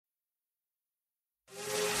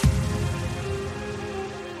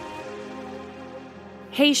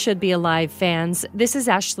Hey, Should Be Alive fans, this is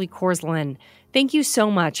Ashley Korslin. Thank you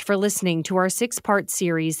so much for listening to our 6-part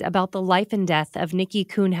series about the life and death of Nikki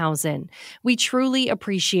Kuhnhausen. We truly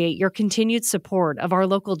appreciate your continued support of our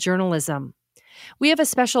local journalism. We have a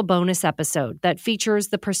special bonus episode that features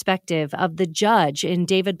the perspective of the judge in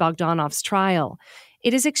David Bogdanov's trial.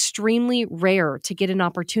 It is extremely rare to get an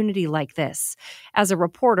opportunity like this. As a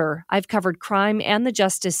reporter, I've covered crime and the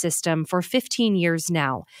justice system for 15 years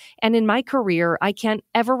now, and in my career, I can't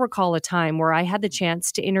ever recall a time where I had the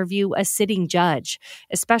chance to interview a sitting judge,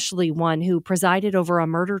 especially one who presided over a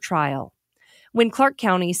murder trial. When Clark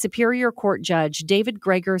County Superior Court Judge David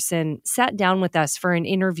Gregerson sat down with us for an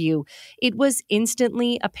interview, it was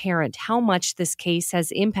instantly apparent how much this case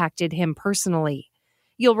has impacted him personally.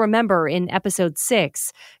 You'll remember in episode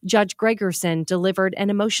 6, Judge Gregerson delivered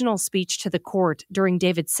an emotional speech to the court during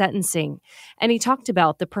David's sentencing, and he talked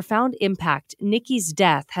about the profound impact Nikki's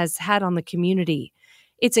death has had on the community.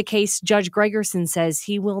 It's a case Judge Gregerson says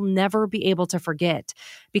he will never be able to forget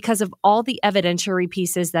because of all the evidentiary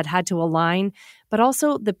pieces that had to align, but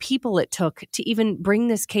also the people it took to even bring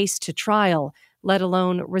this case to trial, let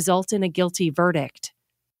alone result in a guilty verdict.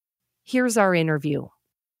 Here's our interview.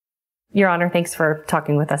 Your Honor, thanks for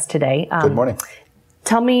talking with us today. Good morning.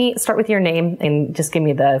 Start with your name and just give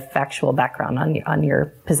me the factual background on your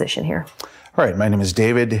position here. All right, my name is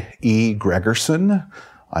David E. Gregerson.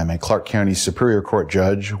 I'm a Clark County Superior Court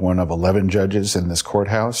judge, one of 11 judges in this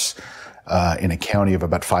courthouse, in a county of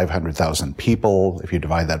about 500,000 people. If you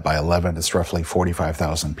divide that by 11, it's roughly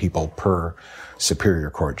 45,000 people per Superior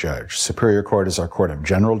Court judge. Superior Court is our court of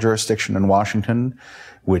general jurisdiction in Washington,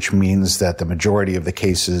 which means that the majority of the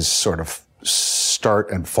cases sort of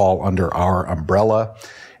start and fall under our umbrella.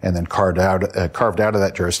 And then carved out of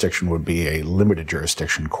that jurisdiction would be a limited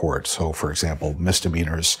jurisdiction court. So, for example,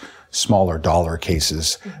 misdemeanors, smaller dollar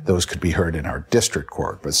cases, those could be heard in our district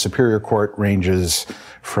court. But Superior Court ranges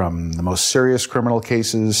from the most serious criminal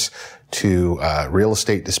cases to real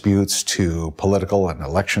estate disputes, to political and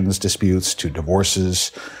elections disputes, to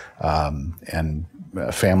divorces, and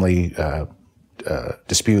family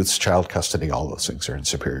disputes, child custody. All those things are in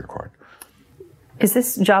Superior Court. Is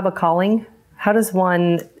this job a calling? How does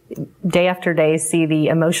one, day after day, see the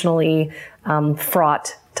emotionally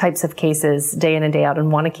fraught types of cases day in and day out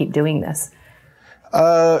and want to keep doing this?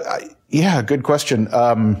 Yeah, good question.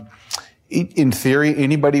 In theory,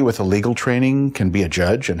 anybody with a legal training can be a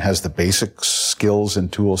judge and has the basic skills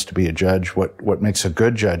and tools to be a judge. What makes a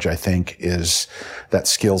good judge, I think, is that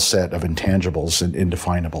skill set of intangibles and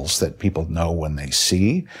indefinables that people know when they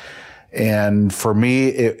see. And for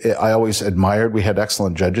me, I always admired, we had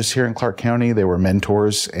excellent judges here in Clark County. They were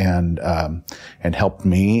mentors and helped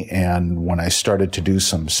me. And when I started to do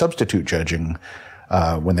some substitute judging,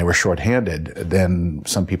 when they were shorthanded, then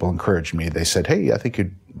some people encouraged me. They said, "Hey, I think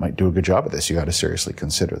you might do a good job of this. You got to seriously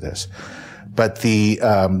consider this." But the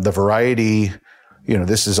variety,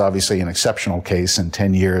 this is obviously an exceptional case. In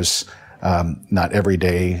 10 years, not every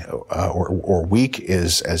day or week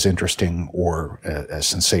is as interesting or as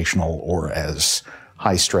sensational or as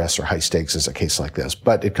high stress or high stakes as a case like this.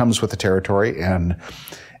 But it comes with the territory, and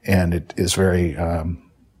it is very, I'd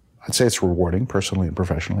say it's rewarding personally and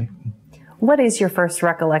professionally. What is your first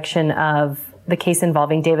recollection of the case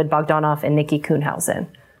involving David Bogdanov and Nikki Kuhnhausen?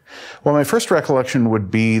 Well, my first recollection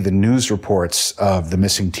would be the news reports of the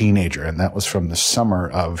missing teenager, and that was from the summer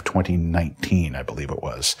of 2019, I believe it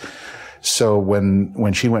was. So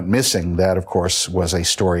when she went missing, that, of course, was a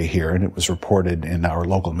story here, and it was reported in our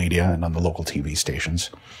local media and on the local TV stations.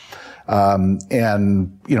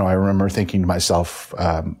 And I remember thinking to myself,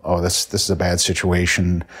 this is a bad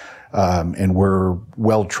situation. And we're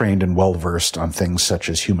well-trained and well-versed on things such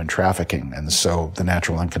as human trafficking. And so the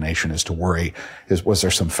natural inclination is to worry, was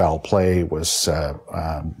there some foul play? Was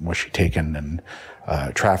she taken and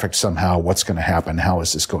trafficked somehow? What's going to happen? How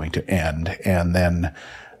is this going to end? And then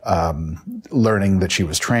learning that she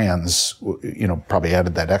was trans, probably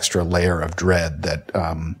added that extra layer of dread that,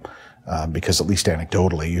 because at least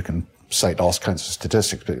anecdotally, you can cite all kinds of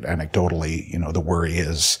statistics, but anecdotally, the worry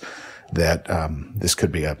is that this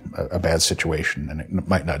could be a bad situation and it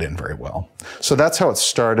might not end very well. So that's how it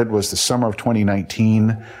started, was the summer of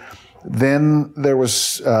 2019. Then there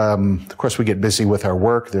was, of course, we get busy with our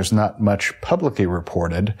work. There's not much publicly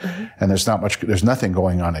reported, and there's nothing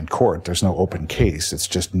going on in court. There's no open case. It's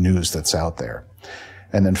just news that's out there.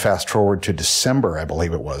 And then fast forward to December, I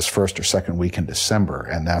believe it was, first or second week in December,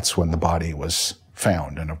 and that's when the body was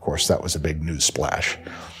found. And of course, that was a big news splash.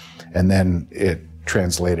 And then it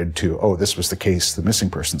translated to, this was the case, the missing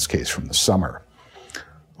persons case from the summer.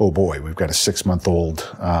 Oh boy, we've got a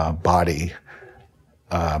 6-month-old body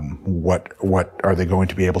What are they going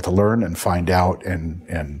to be able to learn and find out,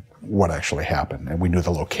 and what actually happened? And we knew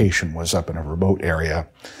the location was up in a remote area.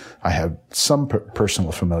 I had some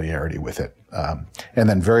personal familiarity with it. And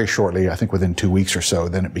then very shortly, I think within 2 weeks or so,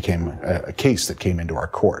 then it became a case that came into our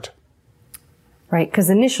court. Right, because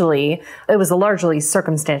initially it was a largely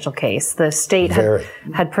circumstantial case. The state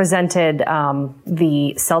had presented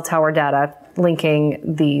the cell tower data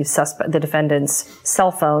linking the defendant's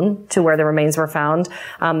cell phone to where the remains were found.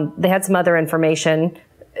 They had some other information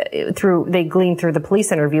they gleaned through the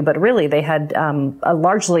police interview, but really they had a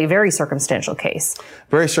largely very circumstantial case.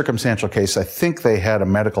 Very circumstantial case. I think they had a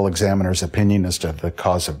medical examiner's opinion as to the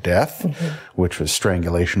cause of death, which was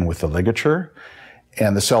strangulation with the ligature,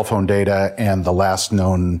 and the cell phone data and the last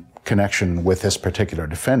known connection with this particular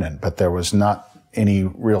defendant. But there was not any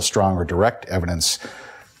real strong or direct evidence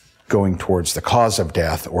going towards the cause of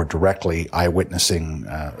death or directly eyewitnessing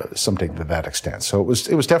something to that extent. So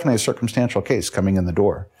it was definitely a circumstantial case coming in the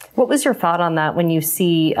door. What was your thought on that when you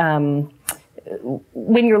see,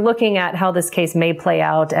 when you're looking at how this case may play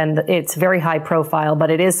out, and it's very high profile, but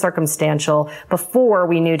it is circumstantial, before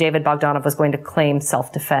we knew David Bogdanov was going to claim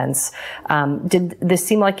self-defense? Did this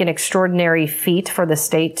seem like an extraordinary feat for the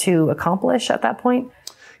state to accomplish at that point?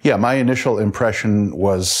 Yeah, my initial impression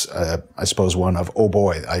was, I suppose, one of, oh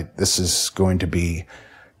boy, this is going to be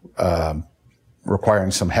requiring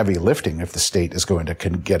some heavy lifting if the state is going to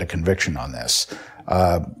get a conviction on this.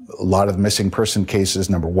 A lot of the missing person cases,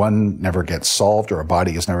 number one, never get solved, or a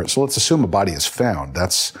body is never, so let's assume a body is found.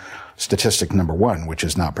 That's statistic number one, which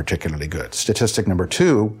is not particularly good. Statistic number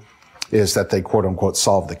two is that they quote unquote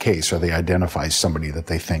solve the case, or they identify somebody that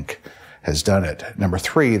they think has done it. Number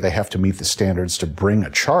three, they have to meet the standards to bring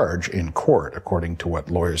a charge in court, according to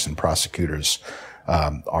what lawyers and prosecutors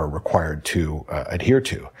are required to adhere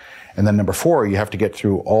to. And then number four, you have to get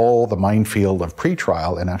through all the minefield of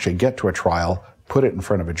pretrial and actually get to a trial, put it in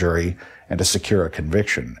front of a jury, and to secure a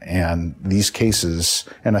conviction. And these cases,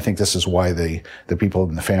 and I think this is why the people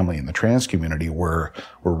in the family and the trans community were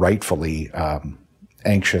rightfully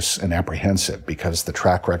anxious and apprehensive, because the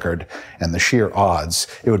track record and the sheer odds,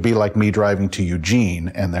 it would be like me driving to Eugene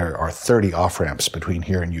and there are 30 off-ramps between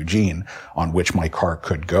here and Eugene on which my car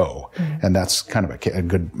could go. And that's kind of a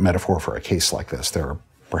good metaphor for a case like this. There are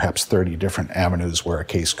perhaps 30 different avenues where a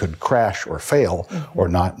case could crash or fail or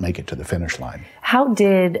not make it to the finish line. How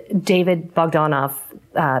did David Bogdanov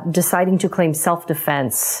deciding to claim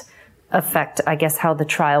self-defense affect, I guess, how the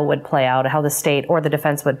trial would play out, how the state or the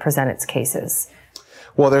defense would present its cases?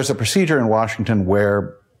 Well, there's a procedure in Washington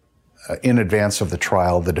where in advance of the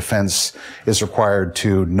trial, the defense is required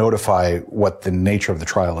to notify what the nature of the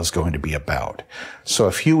trial is going to be about. So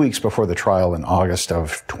a few weeks before the trial in August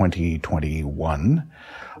of 2021,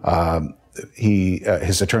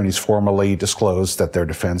 his attorneys formally disclosed that their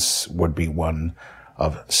defense would be one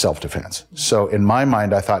of self-defense. So in my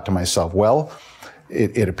mind, I thought to myself, well,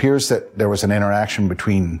 it appears that there was an interaction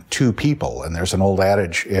between two people, and there's an old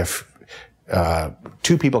adage, if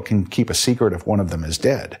two people can keep a secret if one of them is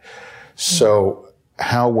dead. So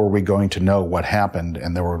how were we going to know what happened?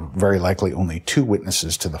 And there were very likely only two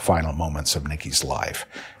witnesses to the final moments of Nikki's life.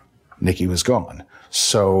 Nikki was gone.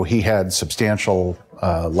 So he had substantial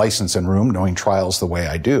license and room, knowing trials the way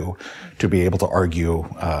I do, to be able to argue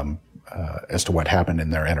as to what happened in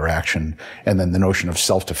their interaction. And then the notion of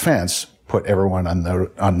self-defense put everyone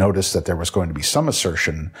on notice that there was going to be some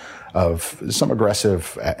assertion of some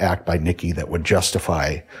aggressive act by Nikki that would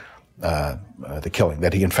justify the killing,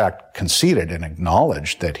 that he in fact conceded and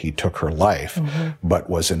acknowledged that he took her life, but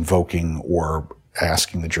was invoking or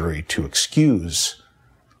asking the jury to excuse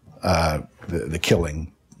the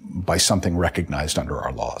killing by something recognized under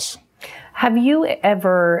our laws. Have you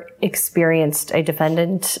ever experienced a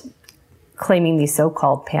defendant claiming the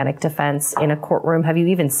so-called panic defense in a courtroom? Have you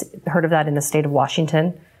even heard of that in the state of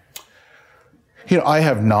Washington? You know, I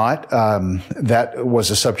have not. That was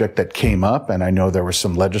a subject that came up, and I know there were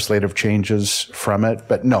some legislative changes from it.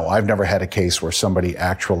 But no, I've never had a case where somebody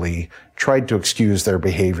actually tried to excuse their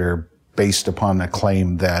behavior based upon a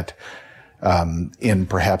claim that in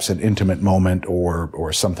perhaps an intimate moment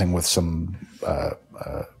or something with some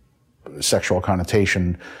sexual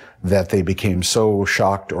connotation, that they became so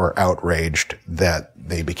shocked or outraged that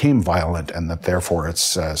they became violent, and that therefore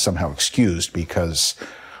it's somehow excused because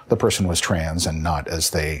the person was trans and not as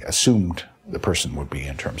they assumed the person would be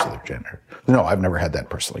in terms of their gender. No, I've never had that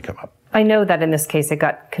personally come up. I know that in this case it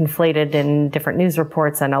got conflated in different news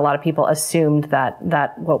reports, and a lot of people assumed that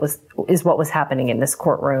what was happening in this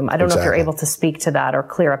courtroom. I don't know if you're able to speak to that or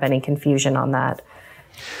clear up any confusion on that.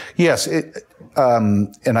 Yes,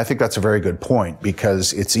 and I think that's a very good point,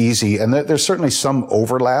 because it's easy, and there's certainly some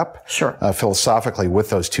overlap philosophically with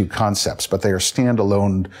those two concepts, but they are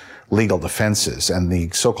standalone legal defenses. And the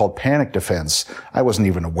so-called panic defense, I wasn't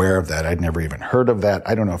even aware of that. I'd never even heard of that.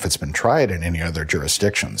 I don't know if it's been tried in any other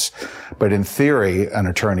jurisdictions. But in theory, an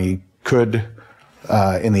attorney could,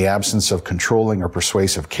 in the absence of controlling or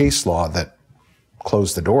persuasive case law that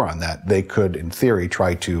closed the door on that, they could, in theory,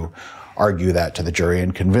 try to argue that to the jury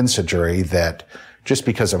and convince a jury that just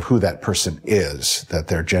because of who that person is, that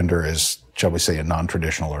their gender is, shall we say, a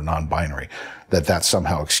non-traditional or non-binary, that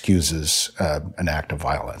somehow excuses an act of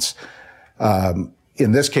violence.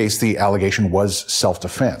 In this case, the allegation was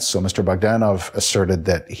self-defense. So Mr. Bogdanov asserted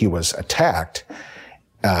that he was attacked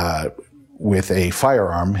with a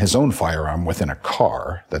firearm, his own firearm, within a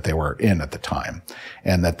car that they were in at the time,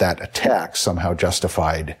 and that attack somehow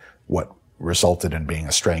justified what resulted in being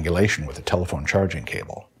a strangulation with a telephone charging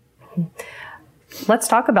cable. Let's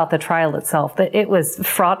talk about the trial itself. It was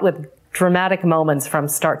fraught with dramatic moments from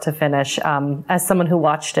start to finish. As someone who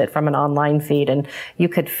watched it from an online feed, and you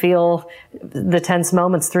could feel the tense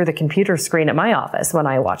moments through the computer screen at my office when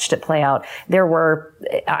I watched it play out. There were,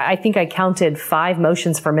 I think I counted 5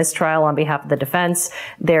 motions for mistrial on behalf of the defense.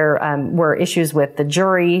 There were issues with the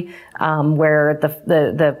jury, where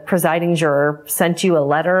the presiding juror sent you a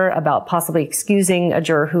letter about possibly excusing a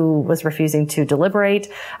juror who was refusing to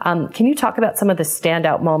deliberate. Can you talk about some of the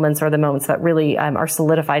standout moments, or the moments that really are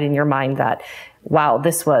solidified in your mind that, wow,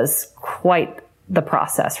 this was quite the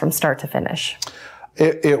process from start to finish?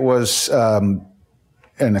 It was an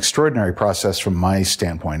extraordinary process from my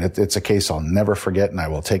standpoint. It's a case I'll never forget, and I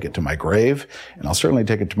will take it to my grave, and I'll certainly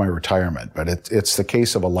take it to my retirement. But it's the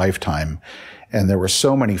case of a lifetime, and there were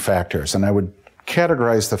so many factors, and I would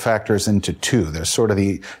categorize the factors into 2. There's sort of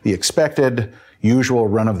the expected, usual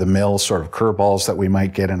run-of-the-mill sort of curveballs that we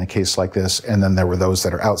might get in a case like this, and then there were those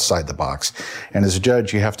that are outside the box. And as a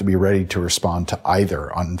judge, you have to be ready to respond to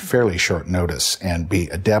either on fairly short notice, and be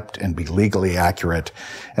adept and be legally accurate,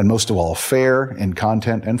 and most of all, fair in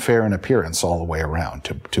content and fair in appearance all the way around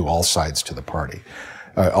to all sides to the party,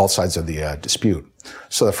 all sides of the dispute.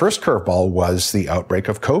 So the first curveball was the outbreak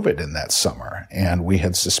of COVID in that summer, and we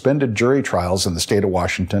had suspended jury trials in the state of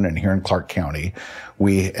Washington and here in Clark County.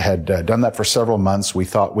 We had done that for several months. We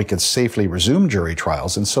thought we could safely resume jury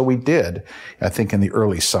trials, and so we did, I think, in the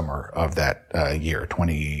early summer of that year,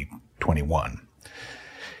 2021.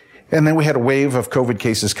 And then we had a wave of COVID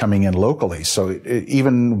cases coming in locally. So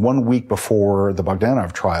even 1 week before the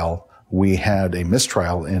Bogdanov trial, we had a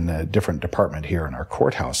mistrial in a different department here in our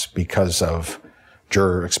courthouse because of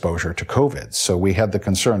juror exposure to COVID. So we had the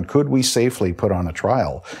concern, could we safely put on a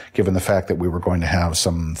trial, given the fact that we were going to have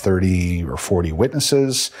some 30 or 40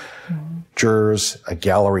 witnesses, jurors, a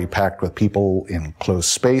gallery packed with people in closed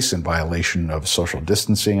space in violation of social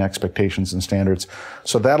distancing expectations and standards.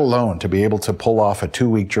 So that alone, to be able to pull off a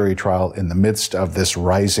 2-week jury trial in the midst of this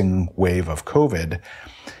rising wave of COVID,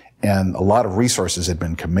 and a lot of resources had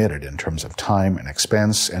been committed in terms of time and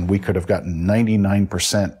expense, and we could have gotten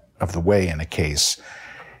 99% of the way in a case,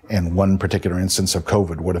 and one particular instance of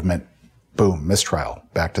COVID would have meant, boom, mistrial,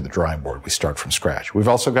 back to the drawing board. We start from scratch. We've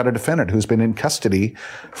also got a defendant who's been in custody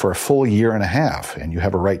for a full year and a half, and you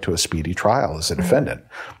have a right to a speedy trial as a defendant.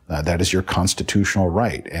 That is your constitutional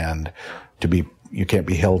right, and you can't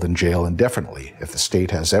be held in jail indefinitely. If the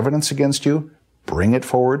state has evidence against you, bring it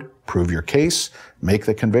forward, prove your case, make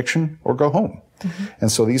the conviction, or go home.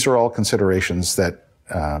 And so these are all considerations that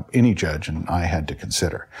any judge and I had to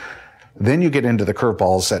consider. Then you get into the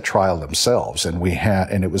curveballs at trial themselves, and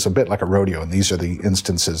it was a bit like a rodeo, and these are the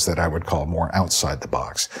instances that I would call more outside the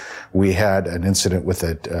box. We had an incident with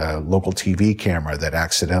a local TV camera that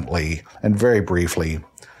accidentally and very briefly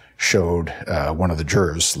showed one of the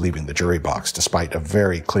jurors leaving the jury box, despite a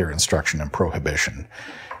very clear instruction and prohibition.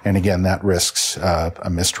 And again, that risks a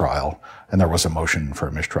mistrial, and there was a motion for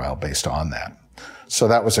a mistrial based on that. So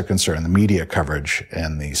that was a concern, the media coverage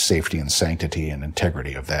and the safety and sanctity and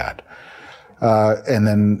integrity of that. And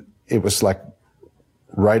then it was like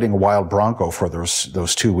riding a wild bronco for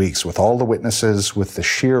those 2 weeks with all the witnesses, with the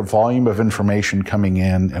sheer volume of information coming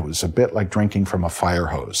in. It was a bit like drinking from a fire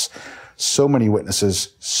hose. So many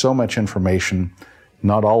witnesses, so much information,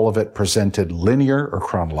 not all of it presented linear or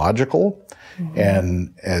chronological.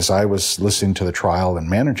 And as I was listening to the trial and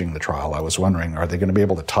managing the trial, I was wondering, are they going to be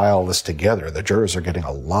able to tie all this together? The jurors are getting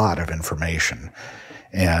a lot of information.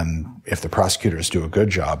 And if the prosecutors do a good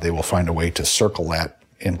job, they will find a way to circle that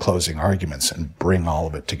in closing arguments and bring all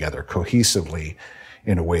of it together cohesively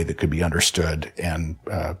in a way that could be understood and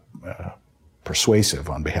persuasive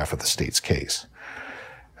on behalf of the state's case.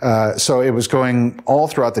 So it was going all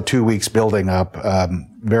throughout the 2 weeks building up,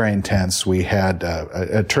 very intense. We had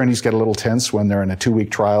attorneys get a little tense when they're in a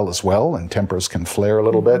 2-week trial as well, and tempers can flare a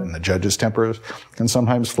little bit, and the judge's tempers can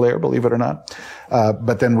sometimes flare, believe it or not.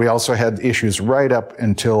 But then we also had issues right up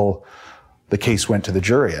until the case went to the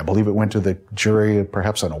jury. I believe it went to the jury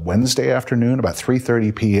perhaps on a Wednesday afternoon, about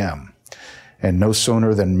 3:30 p.m. And no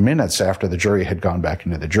sooner than minutes after the jury had gone back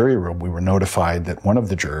into the jury room, we were notified that one of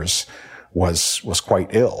the jurors was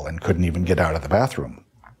quite ill and couldn't even get out of the bathroom.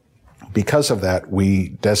 Because of that, we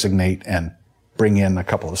designate and bring in a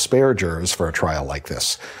couple of spare jurors for a trial like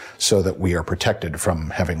this so that we are protected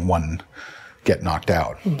from having one get knocked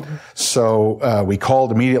out. Mm-hmm. So we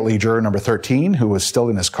called immediately juror number 13, who was still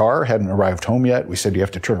in his car, hadn't arrived home yet. We said, you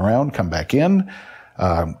have to turn around, come back in,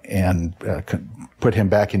 and put him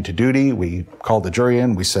back into duty. We called the jury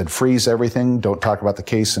in. We said, freeze everything. Don't talk about the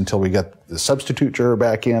case until we get the substitute juror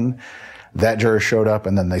back in. That juror showed up,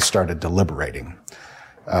 and then they started deliberating.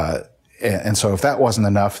 And so if that wasn't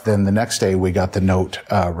enough, then the next day we got the note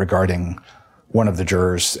regarding one of the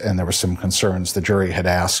jurors, and there were some concerns. The jury had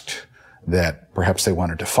asked that perhaps they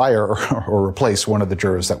wanted to fire or replace one of the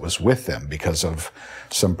jurors that was with them because of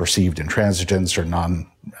some perceived intransigence or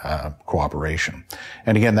non-cooperation.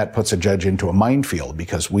 And again, that puts a judge into a minefield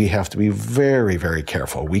because we have to be very, very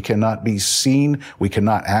careful. We cannot be seen, we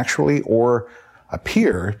cannot actually or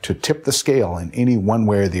appear to tip the scale in any one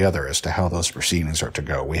way or the other as to how those proceedings are to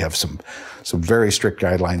go. We have some very strict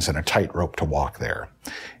guidelines and a tightrope to walk there.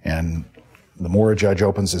 And the more a judge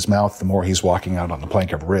opens his mouth, the more he's walking out on the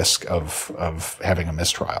plank of risk of having a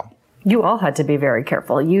mistrial. You all had to be very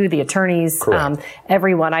careful. You, the attorneys,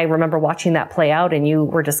 everyone. I remember watching that play out, and you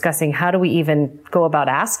were discussing how do we even go about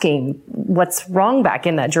asking what's wrong back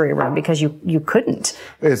in that jury room, because you couldn't.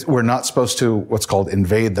 We're not supposed to what's called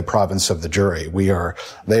invade the province of the jury.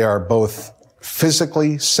 They are both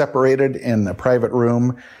physically separated in a private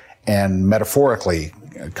room and metaphorically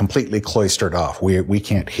completely cloistered off. We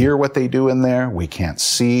can't hear what they do in there. We can't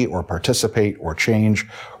see or participate or change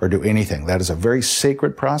or do anything. That is a very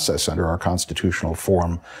sacred process under our constitutional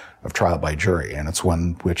form of trial by jury, and it's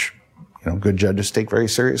one which, good judges take very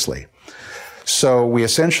seriously. So we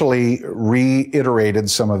essentially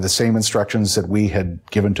reiterated some of the same instructions that we had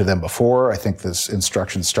given to them before. I think this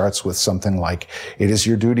instruction starts with something like, it is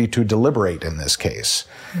your duty to deliberate in this case,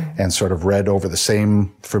 and sort of read over the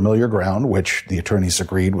same familiar ground, which the attorneys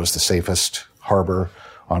agreed was the safest harbor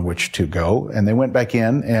on which to go. And they went back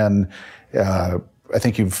in, and I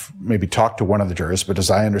think you've maybe talked to one of the jurors, but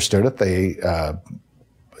as I understood it, it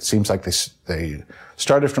seems like they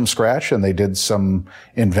started from scratch and they did some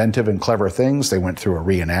inventive and clever things. They went through a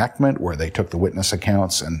reenactment where they took the witness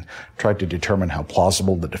accounts and tried to determine how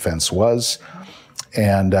plausible the defense was.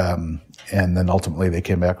 And then ultimately they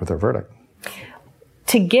came back with their verdict.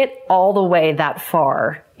 To get all the way that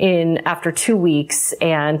far after 2 weeks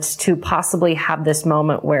and to possibly have this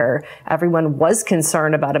moment where everyone was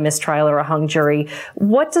concerned about a mistrial or a hung jury,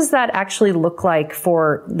 what does that actually look like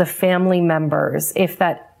for the family members if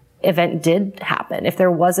that event did happen? If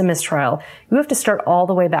there was a mistrial, you have to start all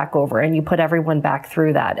the way back over, and you put everyone back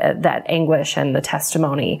through that anguish and the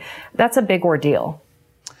testimony. That's a big ordeal.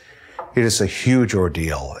 It is a huge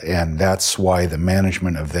ordeal, and that's why the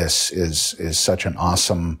management of this is such an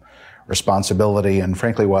awesome responsibility, and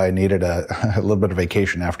frankly why I needed a little bit of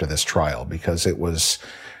vacation after this trial, because it was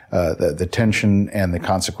the tension and the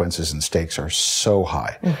consequences and stakes are so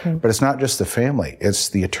high. Mm-hmm. But it's not just the family, it's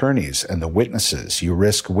the attorneys and the witnesses. You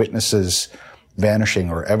risk witnesses vanishing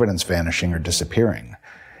or evidence vanishing or disappearing.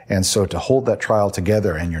 And so to hold that trial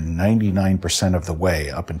together, and you're 99% of the way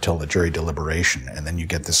up until the jury deliberation, and then you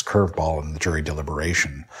get this curveball in the jury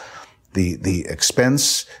deliberation, the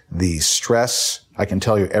expense, the stress, I can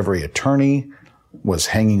tell you every attorney was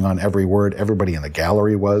hanging on every word. Everybody in the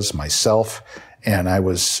gallery was, myself. And I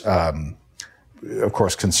was, of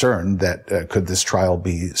course, concerned that could this trial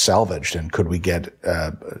be salvaged, and could we get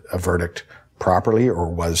a verdict properly, or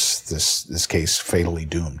was this case fatally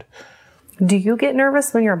doomed? Do you get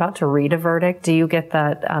nervous when you're about to read a verdict? Do you get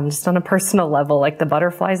that just on a personal level, like the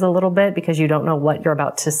butterflies a little bit, because you don't know what you're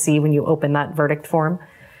about to see when you open that verdict form?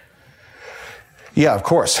 Yeah, of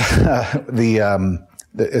course.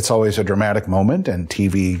 It's always a dramatic moment, and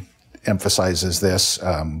TV emphasizes this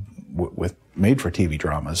with made-for-TV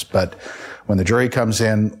dramas. But when the jury comes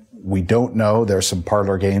in, we don't know. There's some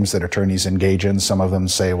parlor games that attorneys engage in. Some of them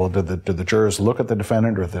say, well, do the jurors look at the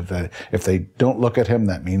defendant, or if they don't look at him,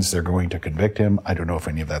 that means they're going to convict him. I don't know if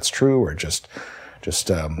any of that's true, or just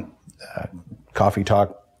coffee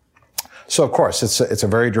talk. So, of course, it's a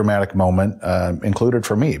very dramatic moment, included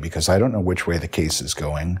for me, because I don't know which way the case is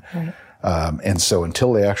going. Right. And so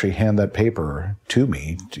until they actually hand that paper to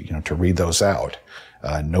me, to read those out,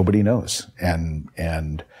 nobody knows.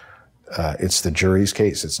 And it's the jury's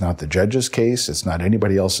case. It's not the judge's case. It's not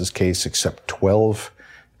anybody else's case except 12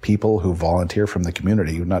 people who volunteer from the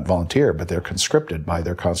community, who not volunteer, but they're conscripted by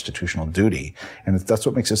their constitutional duty. And that's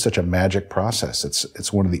what makes it such a magic process.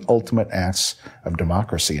 It's one of the ultimate acts of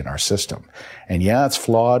democracy in our system. And yeah, it's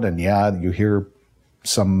flawed. And yeah, you hear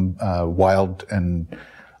some wild and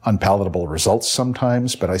unpalatable results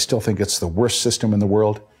sometimes, but I still think it's the worst system in the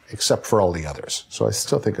world, except for all the others. So I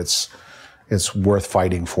still think it's worth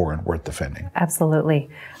fighting for and worth defending. Absolutely.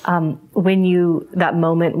 That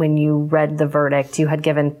moment when you read the verdict, you had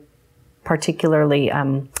given particularly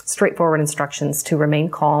straightforward instructions to remain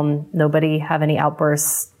calm, nobody have any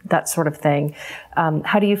outbursts, that sort of thing.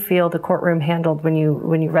 How do you feel the courtroom handled when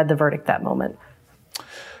you read the verdict that moment?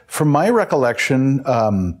 From my recollection,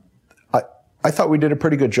 I thought we did a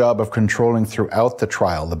pretty good job of controlling throughout the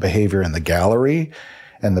trial the behavior in the gallery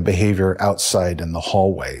and the behavior outside in the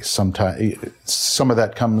hallway. Sometimes some of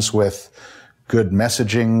that comes with good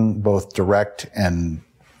messaging, both direct and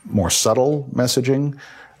more subtle messaging.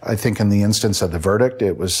 I think in the instance of the verdict,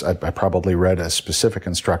 I probably read a specific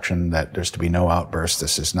instruction that there's to be no outbursts.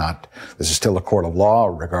 This is still a court of law,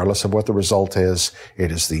 regardless of what the result is.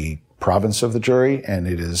 It is the province of the jury, and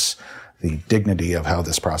it is the dignity of how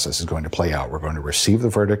this process is going to play out. We're going to receive the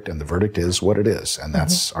verdict, and the verdict is what it is, and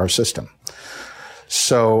that's our system.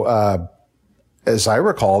 So, as I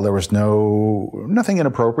recall, there was nothing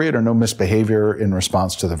inappropriate or no misbehavior in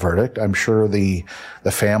response to the verdict. I'm sure the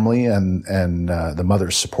family and the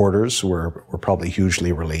mother's supporters were probably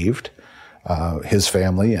hugely relieved. His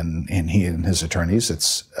family and he and his attorneys.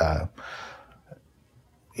 It's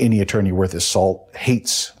any attorney worth his salt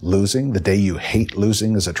hates losing. The day you hate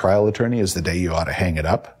losing as a trial attorney is the day you ought to hang it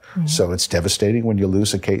up. Mm-hmm. So it's devastating when you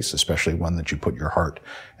lose a case, especially one that you put your heart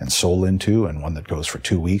and soul into, and one that goes for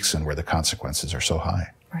 2 weeks and where the consequences are so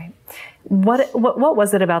high. Right. What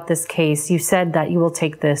was it about this case? You said that you will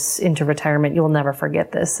take this into retirement. You will never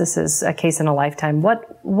forget this. This is a case in a lifetime.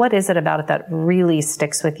 What is it about it that really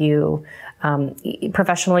sticks with you,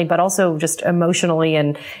 professionally, but also just emotionally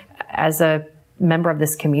and as a member of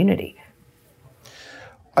this community?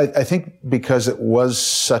 I think because it was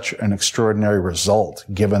such an extraordinary result,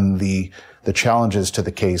 given the challenges to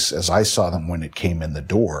the case as I saw them when it came in the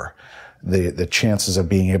door, the chances of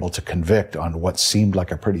being able to convict on what seemed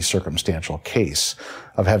like a pretty circumstantial case,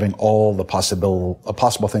 of having all the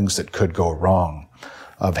possible things that could go wrong,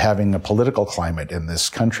 of having a political climate in this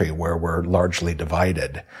country where we're largely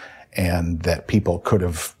divided, and that people could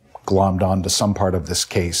have glommed onto some part of this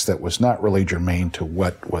case that was not really germane to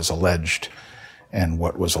what was alleged and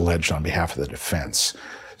what was alleged on behalf of the defense.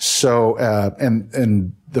 So,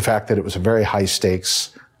 and the fact that it was a very high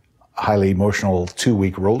stakes, highly emotional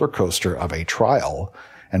 2-week roller coaster of a trial,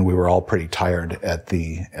 and we were all pretty tired at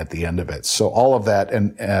the end of it. So all of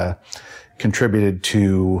that contributed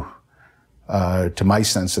to my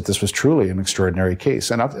sense that this was truly an extraordinary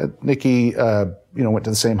case. And Nikki, went to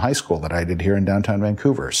the same high school that I did here in downtown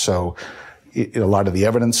Vancouver. So a lot of the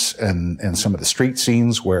evidence and some of the street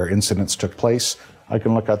scenes where incidents took place, I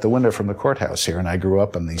can look out the window from the courthouse here, and I grew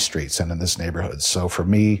up in these streets and in this neighborhood. So for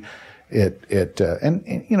me, anytime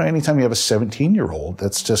you have a 17-year-old,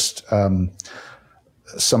 that's just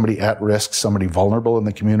somebody at risk, somebody vulnerable in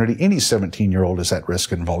the community. Any 17-year-old is at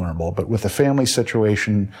risk and vulnerable, but with the family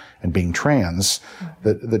situation and being trans,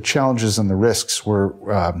 the challenges and the risks were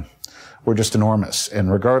just enormous.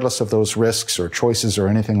 And regardless of those risks or choices or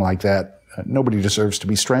anything like that, nobody deserves to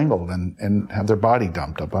be strangled and have their body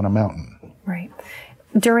dumped up on a mountain. Right.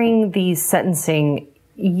 During the sentencing,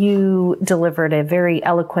 you delivered a very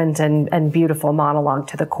eloquent and beautiful monologue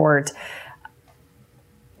to the court.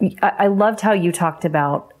 I loved how you talked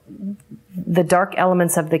about the dark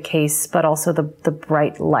elements of the case, but also the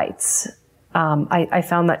bright lights. I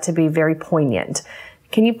found that to be very poignant.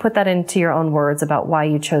 Can you put that into your own words about why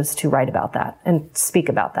you chose to write about that and speak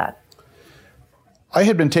about that? I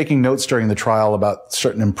had been taking notes during the trial about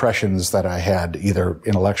certain impressions that I had, either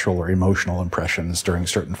intellectual or emotional impressions during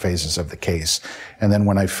certain phases of the case. And then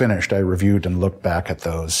when I finished, I reviewed and looked back at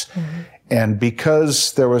those. Mm-hmm. And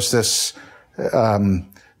because there was this kind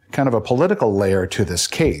of a political layer to this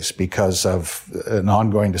case, because of an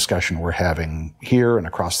ongoing discussion we're having here and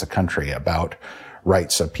across the country about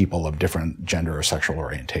rights of people of different gender or sexual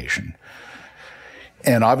orientation.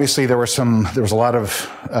 And obviously there was a lot of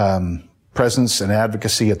presence and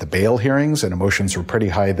advocacy at the bail hearings, and emotions were pretty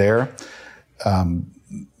high there.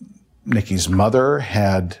 Nikki's mother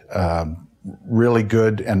had really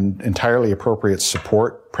good and entirely appropriate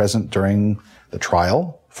support present during the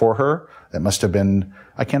trial. for her. It must have been,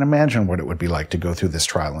 I can't imagine what it would be like to go through this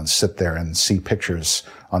trial and sit there and see pictures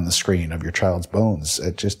on the screen of your child's bones.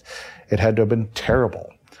 It had to have been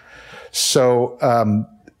terrible. So,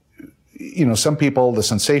 some people, the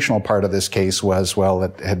sensational part of this case was, well,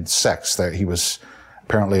 it had sex, that he was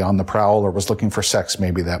apparently on the prowl or was looking for sex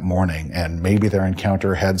maybe that morning, and maybe their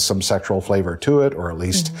encounter had some sexual flavor to it, or at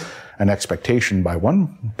least an expectation by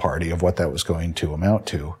one party of what that was going to amount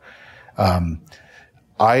to. And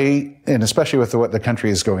especially with what the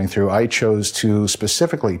country is going through, I chose to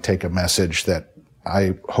specifically take a message that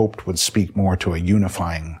I hoped would speak more to a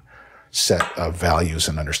unifying set of values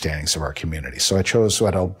and understandings of our community. So I chose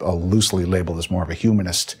what I'll loosely label as more of a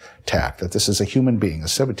humanist tack, that this is a human being, a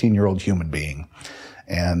 17-year-old human being,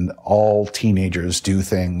 and all teenagers do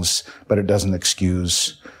things, but it doesn't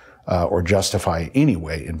excuse or justify any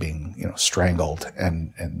way in being, strangled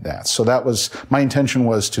and that. So that was, my intention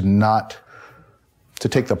was to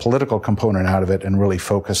take the political component out of it and really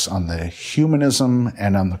focus on the humanism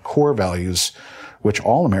and on the core values, which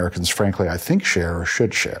all Americans, frankly, I think share or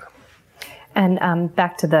should share. And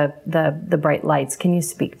back to the bright lights, can you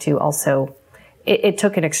speak to also, it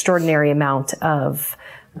took an extraordinary amount of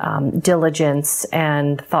diligence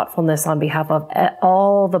and thoughtfulness on behalf of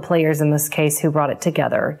all the players in this case who brought it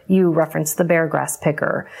together. You referenced the bear grass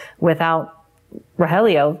picker. Without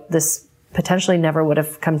Rogelio, this potentially never would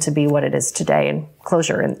have come to be what it is today, and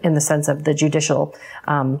closure in the sense of the judicial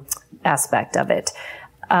aspect of it.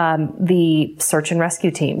 The search and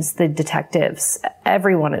rescue teams, the detectives,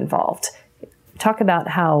 everyone involved. Talk about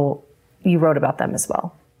how you wrote about them as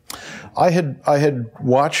well. I had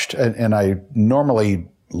watched, and I normally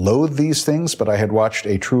loathe these things, but I had watched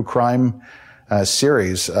a true crime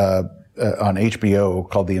series on HBO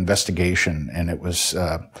called The Investigation, and it was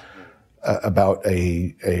about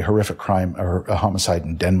a horrific crime or a homicide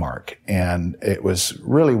in Denmark. And it was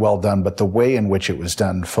really well done, but the way in which it was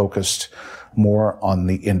done focused more on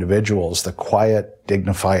the individuals, the quiet,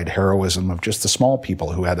 dignified heroism of just the small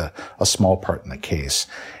people who had a small part in the case.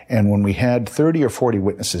 And when we had 30 or 40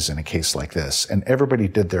 witnesses in a case like this, and everybody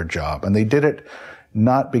did their job, and they did it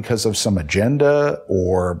not because of some agenda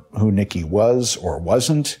or who Nikki was or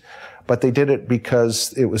wasn't, but they did it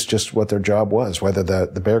because it was just what their job was, whether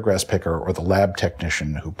the bear grass picker or the lab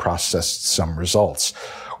technician who processed some results,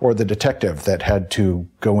 or the detective that had to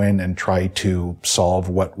go in and try to solve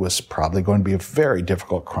what was probably going to be a very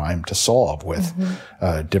difficult crime to solve with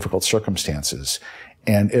difficult circumstances.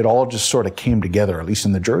 And it all just sort of came together, at least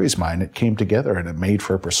in the jury's mind, it came together and it made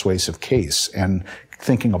for a persuasive case. And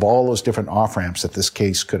thinking of all those different off-ramps that this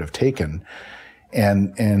case could have taken,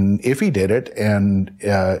 and if he did it, and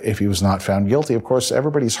if he was not found guilty, of course,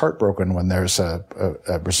 everybody's heartbroken when there's a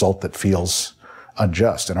result that feels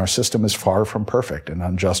unjust. And our system is far from perfect, and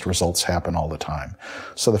unjust results happen all the time.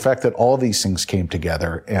 So the fact that all these things came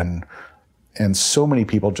together and so many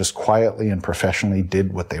people just quietly and professionally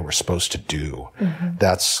did what they were supposed to do,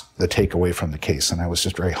 that's the takeaway from the case. And I was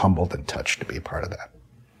just very humbled and touched to be a part of that.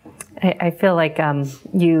 I feel like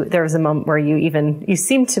there was a moment where you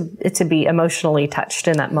seemed to be emotionally touched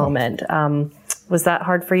in that moment. Was that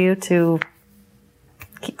hard for you to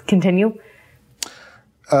continue?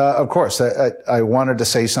 Of course. I wanted to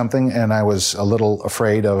say something, and I was a little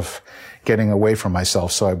afraid of getting away from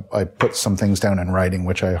myself. So I put some things down in writing,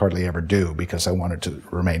 which I hardly ever do, because I wanted to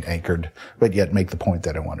remain anchored, but yet make the point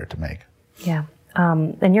that I wanted to make. Yeah.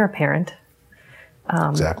 And you're a parent.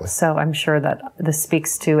 Exactly. So I'm sure that this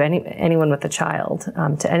speaks to anyone with a child,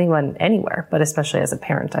 to anyone anywhere, but especially as a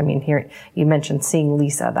parent. I mean, here you mentioned seeing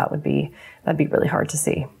Lisa. That'd be really hard to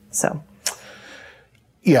see. So.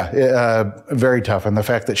 Yeah, very tough. And the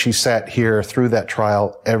fact that she sat here through that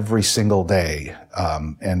trial every single day,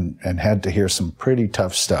 and had to hear some pretty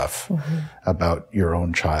tough stuff about your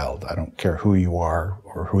own child. I don't care who you are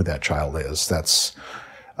or who that child is. That's,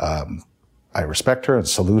 I respect her and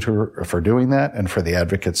salute her for doing that, and for the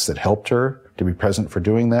advocates that helped her to be present for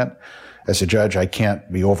doing that. As a judge, I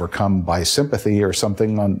can't be overcome by sympathy or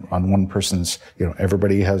something on one person's,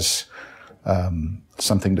 everybody has,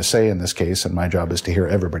 something to say in this case, and my job is to hear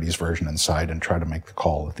everybody's version inside and try to make the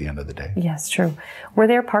call at the end of the day. Yes, true. Were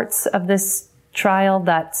there parts of this trial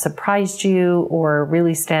that surprised you or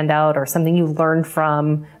really stand out, or something you learned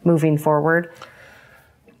from moving forward?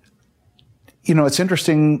 It's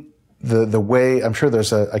interesting, the way, I'm sure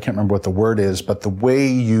there's I can't remember what the word is, but the way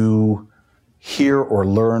you hear or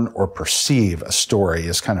learn or perceive a story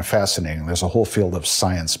is kind of fascinating. There's a whole field of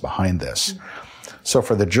science behind this. So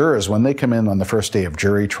for the jurors, when they come in on the first day of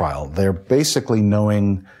jury trial, they're basically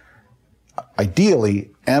knowing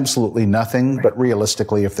ideally, absolutely nothing, but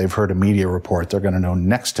realistically, if they've heard a media report, they're going to know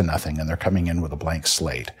next to nothing, and they're coming in with a blank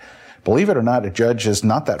slate. Believe it or not, a judge is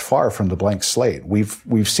not that far from the blank slate.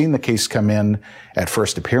 We've seen the case come in at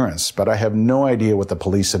first appearance, but I have no idea what the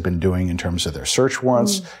police have been doing in terms of their search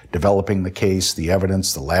warrants, developing the case, the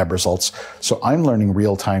evidence, the lab results. So I'm learning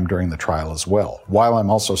real time during the trial as well, while I'm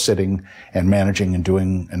also sitting and managing and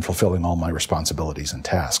doing and fulfilling all my responsibilities and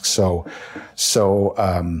tasks.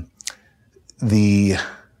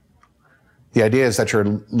 The idea is that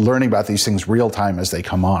you're learning about these things real time as they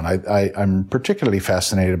come on. I'm particularly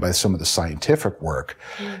fascinated by some of the scientific work.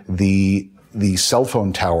 The cell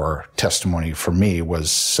phone tower testimony for me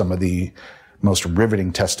was some of the most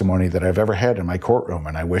riveting testimony that I've ever had in my courtroom,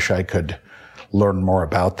 and I wish I could learn more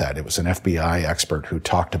about that. It was an FBI expert who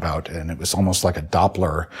talked about, and it was almost like a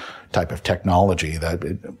Doppler type of technology that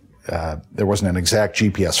there wasn't an exact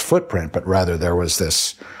GPS footprint, but rather there was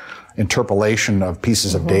this interpolation of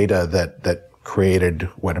pieces of data that created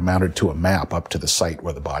what amounted to a map up to the site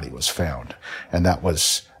where the body was found. And that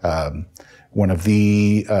was one of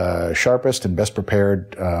the sharpest and best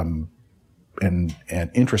prepared and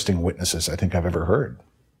interesting witnesses I think I've ever heard.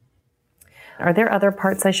 Are there other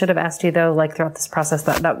parts I should have asked you, though, like throughout this process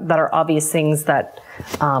that are obvious things that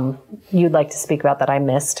you'd like to speak about that I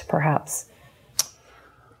missed, perhaps?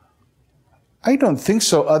 I don't think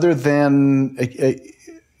so, other than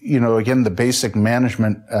again, the basic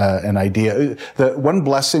management and idea. The one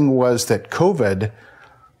blessing was that COVID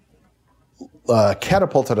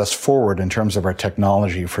catapulted us forward in terms of our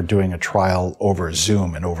technology for doing a trial over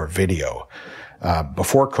Zoom and over video.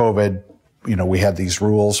 Before COVID, we had these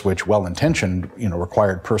rules which, well-intentioned,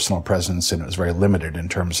 required personal presence, and it was very limited in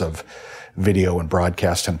terms of video and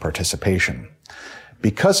broadcast and participation.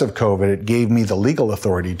 Because of COVID, it gave me the legal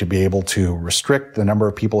authority to be able to restrict the number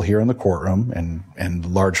of people here in the courtroom, and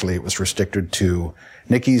largely it was restricted to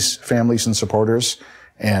Nikki's families and supporters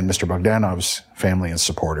and Mr. Bogdanov's family and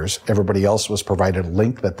supporters. Everybody else was provided a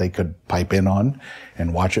link that they could pipe in on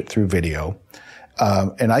and watch it through video.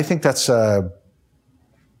 And I think that's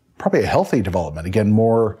probably a healthy development. Again,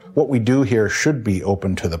 what we do here should be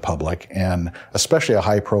open to the public, and especially a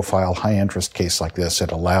high-profile, high-interest case like this,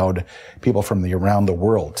 it allowed people from around the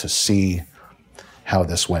world to see how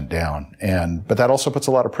this went down. But that also puts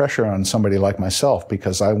a lot of pressure on somebody like myself,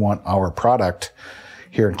 because I want our product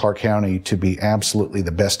here in Clark County to be absolutely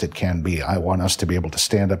the best it can be. I want us to be able to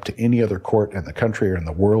stand up to any other court in the country or in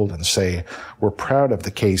the world and say, we're proud of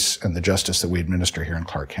the case and the justice that we administer here in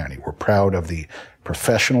Clark County. We're proud of the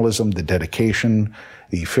professionalism, the dedication,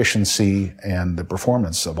 the efficiency, and the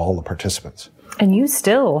performance of all the participants. And you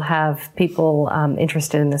still have people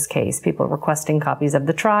interested in this case, people requesting copies of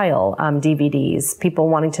the trial, DVDs, people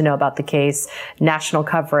wanting to know about the case, national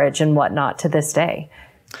coverage and whatnot to this day.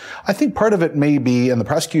 I think part of it may be, and the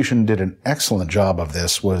prosecution did an excellent job of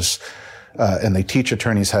this, and they teach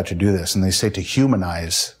attorneys how to do this, and they say to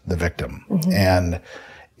humanize the victim. Mm-hmm. And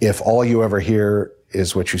if all you ever hear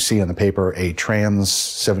is what you see in the paper, a trans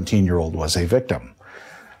 17-year-old was a victim.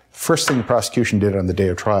 First thing the prosecution did on the day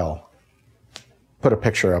of trial, put a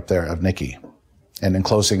picture up there of Nikki, and in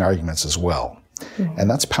closing arguments as well. Mm-hmm. And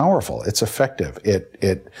that's powerful. It's effective.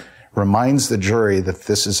 It reminds the jury that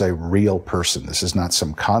this is a real person. This is not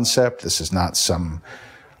some concept. This is not some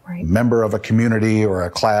member of a community or a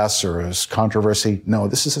class or a controversy. No,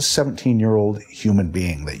 this is a 17-year-old human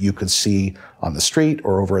being that you could see on the street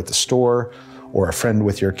or over at the store, or a friend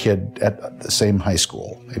with your kid at the same high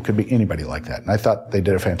school. It could be anybody like that. And I thought they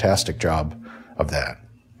did a fantastic job of that.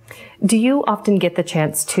 Do you often get the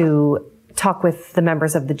chance to talk with the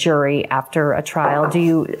members of the jury after a trial? Do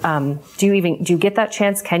you get that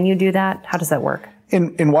chance? Can you do that? How does that work?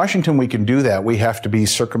 In Washington, we can do that. We have to be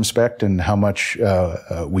circumspect in how much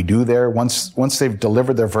we do there. Once they've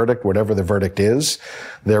delivered their verdict, whatever the verdict is,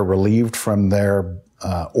 they're relieved from their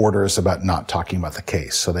orders about not talking about the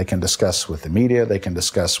case. So they can discuss with the media, they can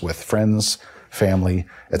discuss with friends, family,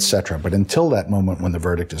 etc. But until that moment when the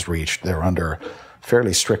verdict is reached, they're under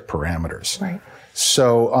fairly strict parameters. Right.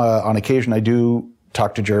 So on occasion, I do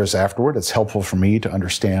talk to jurors afterward. It's helpful for me to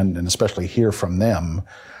understand and especially hear from them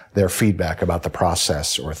their feedback about the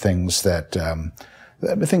process, or things that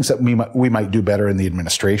we might do better in the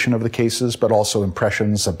administration of the cases, but also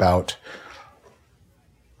impressions about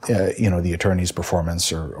the attorney's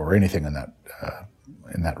performance or anything in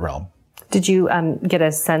that realm. Did you get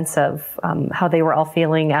a sense of how they were all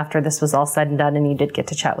feeling after this was all said and done, and you did get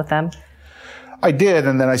to chat with them? I did,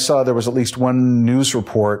 and then I saw there was at least one news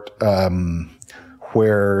report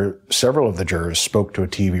where several of the jurors spoke to a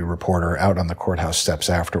TV reporter out on the courthouse steps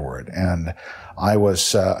afterward. And I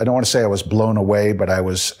was, I don't want to say I was blown away, but I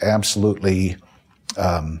was absolutely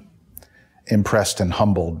impressed and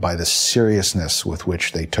humbled by the seriousness with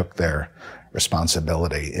which they took their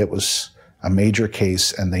responsibility. It was a major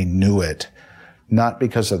case, and they knew it, not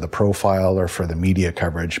because of the profile or for the media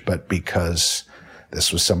coverage, but because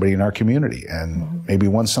this was somebody in our community. And maybe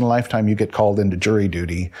once in a lifetime you get called into jury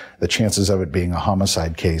duty. The chances of it being a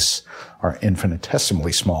homicide case are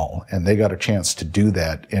infinitesimally small. And they got a chance to do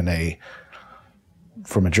that in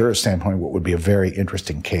from a juror's standpoint, what would be a very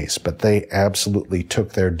interesting case. But they absolutely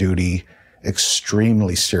took their duty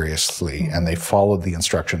extremely seriously, and they followed the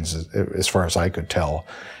instructions as far as I could tell,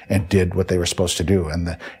 and did what they were supposed to do.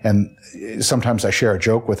 And sometimes I share a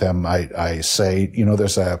joke with them. I say,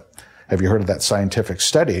 have you heard of that scientific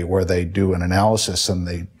study where they do an analysis and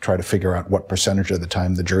they try to figure out what percentage of the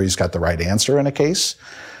time the jury's got the right answer in a case?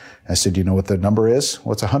 I said, do you know what the number is?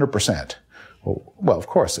 Well, it's 100%. Well, of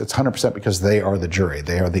course, it's 100% because they are the jury.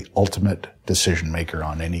 They are the ultimate decision maker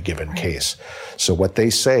on any given case. So what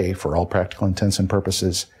they say, for all practical intents and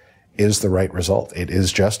purposes, is the right result. It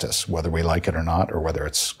is justice, whether we like it or not, or whether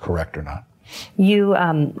it's correct or not. You,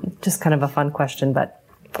 just kind of a fun question, but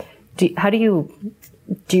how do you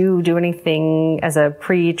do anything as a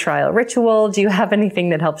pre-trial ritual? Do you have anything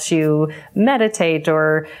that helps you meditate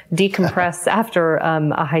or decompress after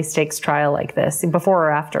a high-stakes trial like this, before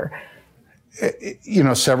or after?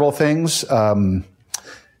 Several things.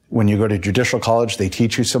 When you go to judicial college, they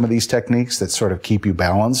teach you some of these techniques that sort of keep you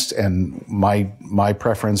balanced. And my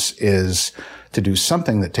preference is to do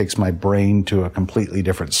something that takes my brain to a completely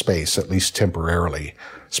different space, at least temporarily,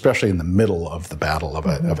 especially in the middle of the battle of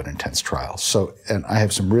an intense trial. So, and I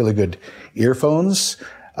have some really good earphones.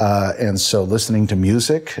 And so listening to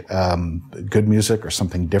music, good music or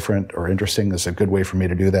something different or interesting is a good way for me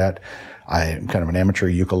to do that. I'm kind of an amateur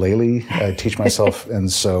ukulele. I teach myself. And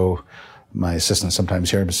so my assistant sometimes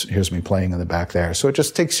hears me playing in the back there. So it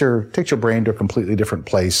just takes your brain to a completely different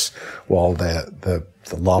place while the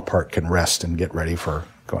law part can rest and get ready for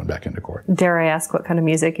going back into court. Dare I ask what kind of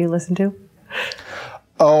music you listen to?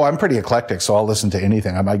 Oh, I'm pretty eclectic, so I'll listen to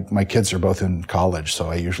anything. My kids are both in college, so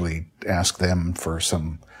I usually ask them for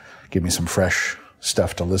give me some fresh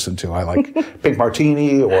stuff to listen to. I like Pink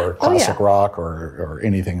Martini or classic rock or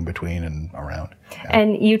anything in between and around. Yeah.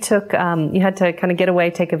 And you took, you had to kind of get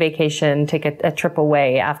away, take a vacation, take a trip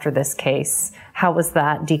away after this case. How was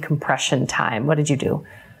that decompression time? What did you do?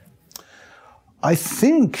 I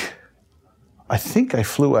think I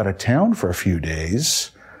flew out of town for a few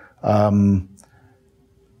days.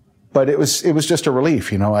 But it was just a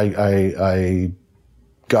relief. I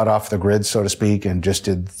got off the grid, so to speak, and just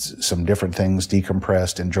did some different things,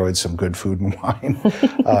 decompressed, enjoyed some good food and wine,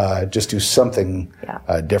 just do something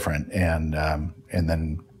different. And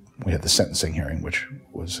then we had the sentencing hearing, which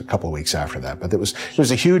was a couple of weeks after that. But it was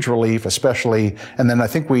a huge relief, especially. And then I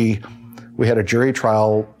think we had a jury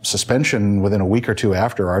trial suspension within a week or two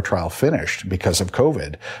after our trial finished because of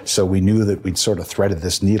COVID. So we knew that we'd sort of threaded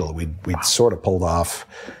this needle. We'd sort of pulled off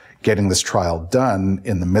getting this trial done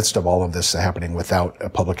in the midst of all of this happening without a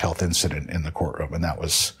public health incident in the courtroom. And that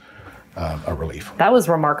was a relief. That was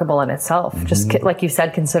remarkable in itself. Mm-hmm. Just like you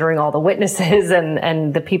said, considering all the witnesses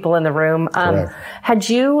and the people in the room. Had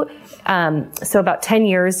you, so about 10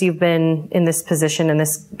 years you've been in this position in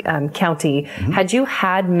this county. Mm-hmm. Had you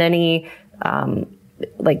had many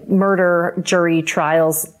like murder jury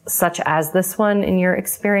trials such as this one in your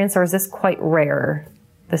experience, or is this quite rare?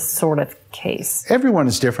 This sort of case? Everyone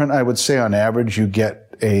is different. I would say on average you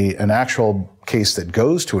get an actual case that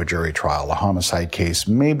goes to a jury trial, a homicide case,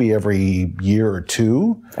 maybe every year or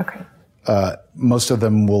two. Okay. Most of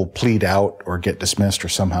them will plead out or get dismissed or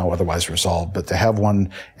somehow otherwise resolved. But to have one,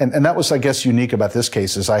 and that was, I guess, unique about this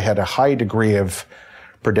case, is I had a high degree of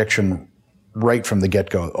prediction right from the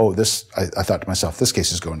get-go. I thought to myself, this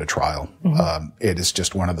case is going to trial. Mm-hmm. It is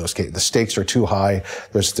just one of those cases. The stakes are too high.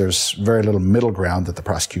 There's very little middle ground that the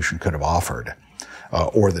prosecution could have offered,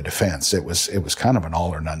 or the defense. It was kind of an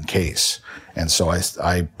all or none case. And so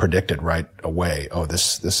I predicted right away,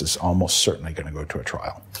 this is almost certainly going to go to a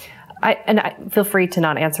trial. I feel free to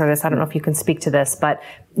not answer this. I don't know if you can speak to this, but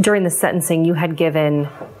during the sentencing, you had given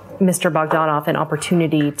Mr. Bogdanoff an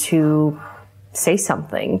opportunity to say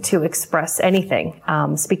something, to express anything,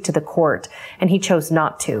 speak to the court, and he chose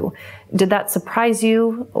not to. Did that surprise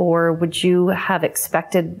you, or would you have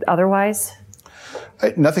expected otherwise?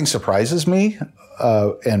 Nothing surprises me,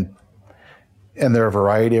 and there are a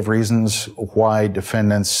variety of reasons why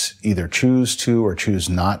defendants either choose to or choose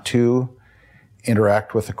not to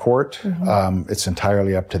interact with the court. It's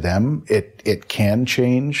entirely up to them. It can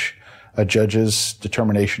change a judge's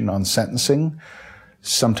determination on sentencing.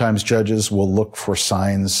 Sometimes judges will look for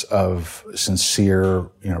signs of sincere,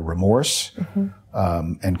 remorse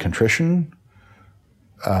and contrition.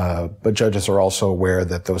 But judges are also aware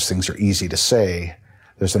that those things are easy to say.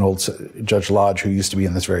 There's an old Judge Lodge who used to be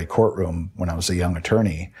in this very courtroom when I was a young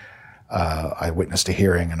attorney. I witnessed a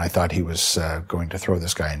hearing, and I thought he was going to throw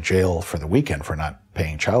this guy in jail for the weekend for not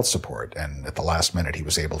paying child support. And at the last minute, he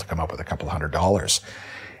was able to come up with a couple $100.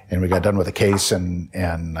 And we got done with the case,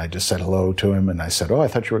 and I just said hello to him, and I said, "Oh, I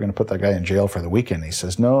thought you were going to put that guy in jail for the weekend." He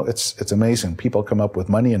says, "No, it's amazing. People come up with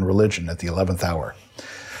money and religion at the 11th hour."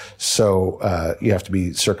 So you have to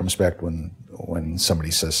be circumspect when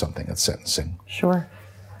somebody says something at sentencing. Sure.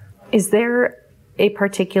 Is there a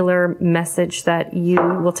particular message that you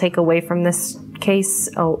will take away from this case,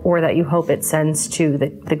 or that you hope it sends to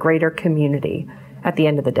the greater community at the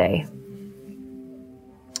end of the day?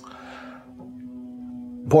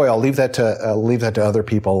 Boy, I'll leave that to other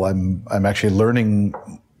people. I'm actually learning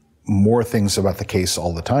more things about the case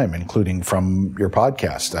all the time, including from your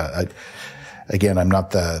podcast. Again, I'm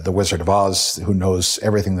not the Wizard of Oz who knows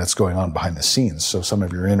everything that's going on behind the scenes. So some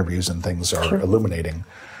of your interviews and things are illuminating.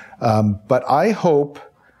 But I hope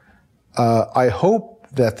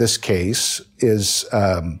that this case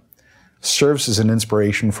serves as an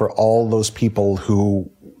inspiration for all those people who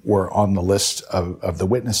were on the list of the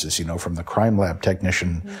witnesses, from the crime lab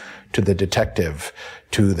technician to the detective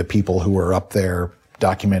to the people who were up there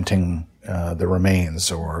documenting the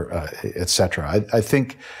remains or et cetera. I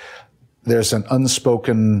think there's an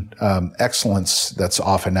unspoken excellence that's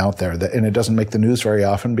often out there, and it doesn't make the news very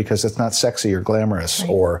often because it's not sexy or glamorous,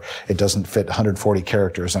 or it doesn't fit 140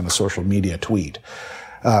 characters on a social media tweet.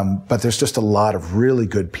 But there's just a lot of really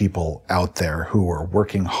good people out there who are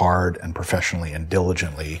working hard and professionally and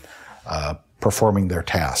diligently performing their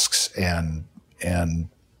tasks. And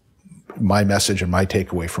my message and my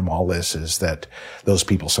takeaway from all this is that those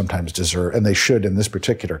people sometimes deserve, and they should in this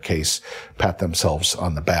particular case, pat themselves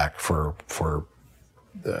on the back for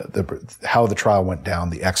how the trial went down,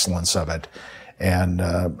 the excellence of it, and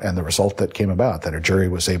the result that came about, that a jury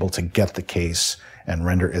was able to get the case and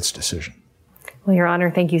render its decision. Well, Your Honor,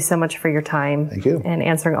 thank you so much for your time. Thank you. And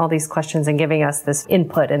answering all these questions and giving us this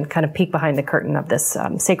input and kind of peek behind the curtain of this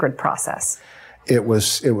sacred process. It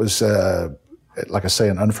was like I say,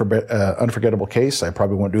 an unforgettable case. I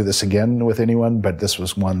probably won't do this again with anyone, but this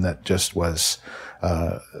was one that just was,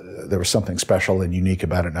 there was something special and unique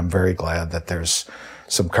about it. And I'm very glad that there's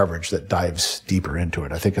some coverage that dives deeper into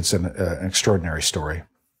it. I think it's an extraordinary story.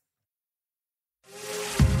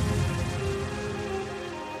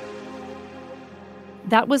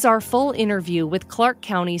 That was our full interview with Clark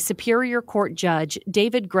County Superior Court Judge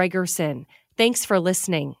David Gregerson. Thanks for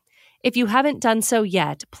listening. If you haven't done so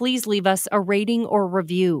yet, please leave us a rating or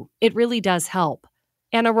review. It really does help.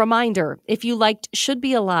 And a reminder, if you liked Should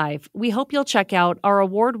Be Alive, we hope you'll check out our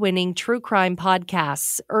award-winning true crime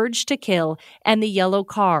podcasts, Urge to Kill and The Yellow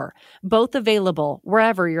Car, both available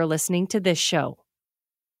wherever you're listening to this show.